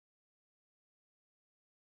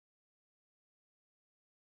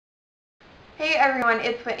Hey everyone,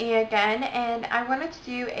 it's Whitney again, and I wanted to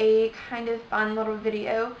do a kind of fun little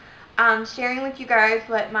video sharing with you guys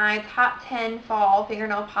what my top 10 fall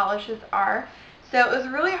fingernail polishes are. So it was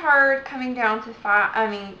really hard coming down to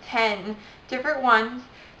 10 different ones.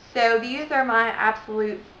 So these are my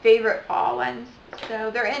absolute favorite fall ones.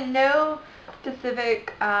 So they're in no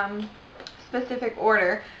specific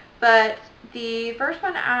order, but the first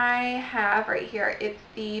one I have right here, it's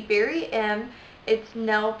the Berry M. It's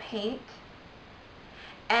nail paint.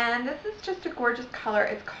 And this is just a gorgeous color.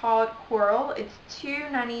 It's called Coral. It's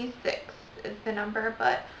 $2.96 is the number,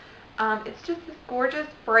 but it's just this gorgeous,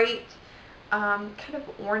 bright, kind of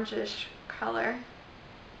orangish color.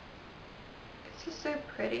 It's just so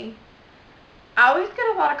pretty. I always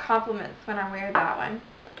get a lot of compliments when I wear that one.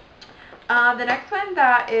 The next one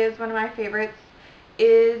that is one of my favorites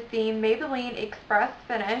is the Maybelline Express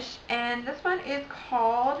Finish, and this one is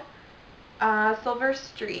called Silver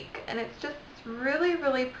Streak, and it's just really,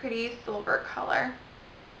 really pretty silver color.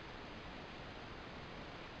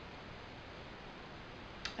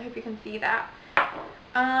 I hope you can see that.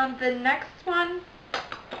 The next one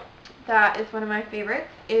that is one of my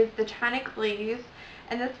favorites is the China Glaze,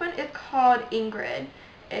 and this one is called Ingrid.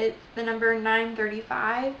 It's the number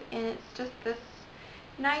 935, and it's just this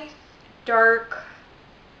nice, dark,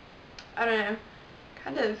 I don't know,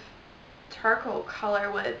 kind of charcoal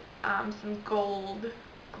color with some gold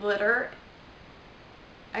glitter.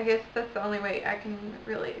 I guess that's the only way I can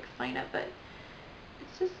really explain it, but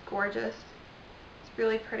it's just gorgeous. It's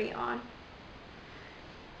really pretty on.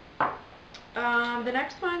 The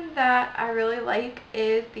next one that I really like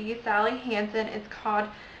is the Hansen. It's called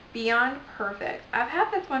Beyond Perfect. I've had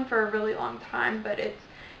this one for a really long time, but it's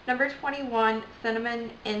number 21,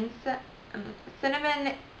 Cinnamon Incense.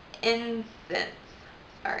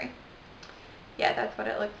 Sorry. Yeah, that's what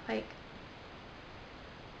it looks like.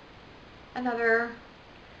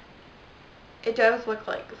 It does look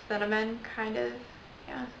like cinnamon, kind of,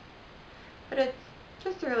 yeah. But it's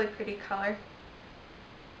just a really pretty color.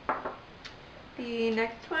 The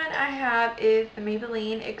next one I have is the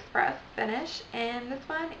Maybelline Express Finish, and this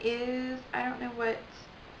one is, I don't know what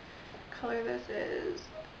color this is.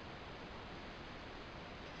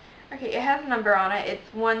 Okay, it has a number on it.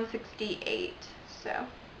 It's 168, so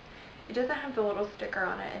it doesn't have the little sticker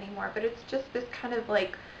on it anymore, but it's just this kind of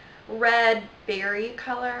like red berry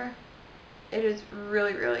color. It is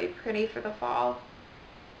really, really pretty for the fall.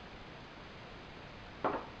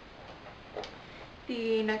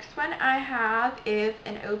 The next one I have is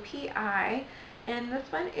an OPI, and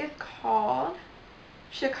this one is called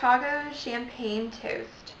Chicago Champagne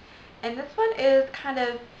Toast. And this one is kind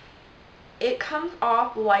of, it comes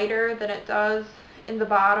off lighter than it does in the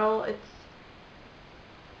bottle.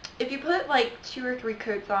 If you put like 2 or 3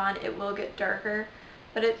 coats on, it will get darker,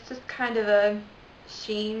 but it's just kind of a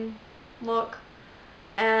sheen look,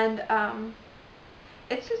 and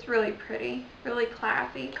it's just really pretty, really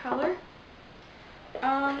classy color.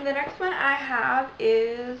 The next one I have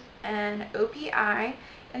is an OPI,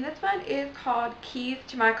 and this one is called Keys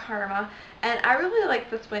to My Karma, and I really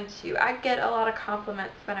like this one too. I get a lot of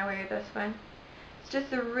compliments when I wear this one. It's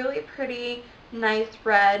just a really pretty, nice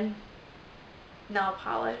red nail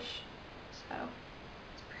polish, so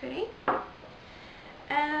it's pretty.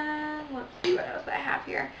 And let's see what else I have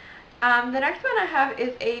here. The next one I have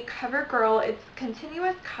is a CoverGirl. It's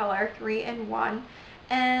Continuous Color 3-in-1,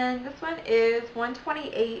 and this one is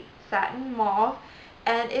 128 Satin Mauve,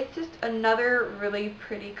 and it's just another really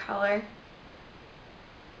pretty color.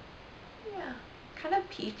 Yeah, kind of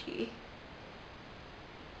peachy.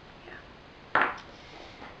 Yeah.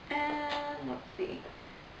 And let's see.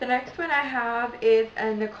 The next one I have is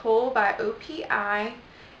a Nicole by OPI,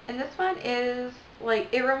 and this one is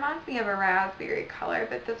like, it reminds me of a raspberry color,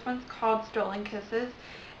 but this one's called Stolen Kisses,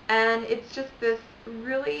 and it's just this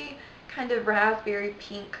really kind of raspberry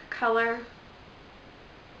pink color.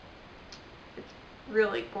 It's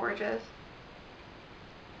really gorgeous.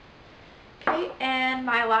 Okay, and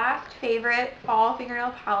my last favorite fall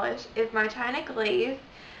fingernail polish is my China Glaze,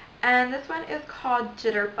 and this one is called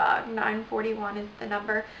Jitterbug. 941 is the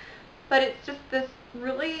number, but it's just this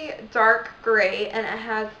really dark gray, and it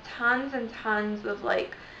has tons and tons of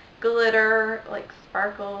like glitter, like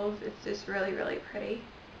sparkles. It's just really, really pretty.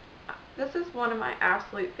 This is one of my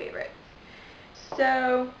absolute favorites.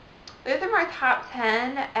 So those are my top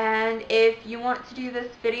 10, and if you want to do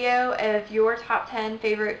this video of your top 10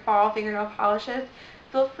 favorite fall fingernail polishes,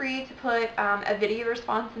 feel free to put a video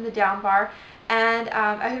response in the down bar, and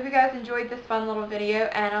I hope you guys enjoyed this fun little video,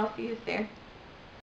 and I'll see you soon.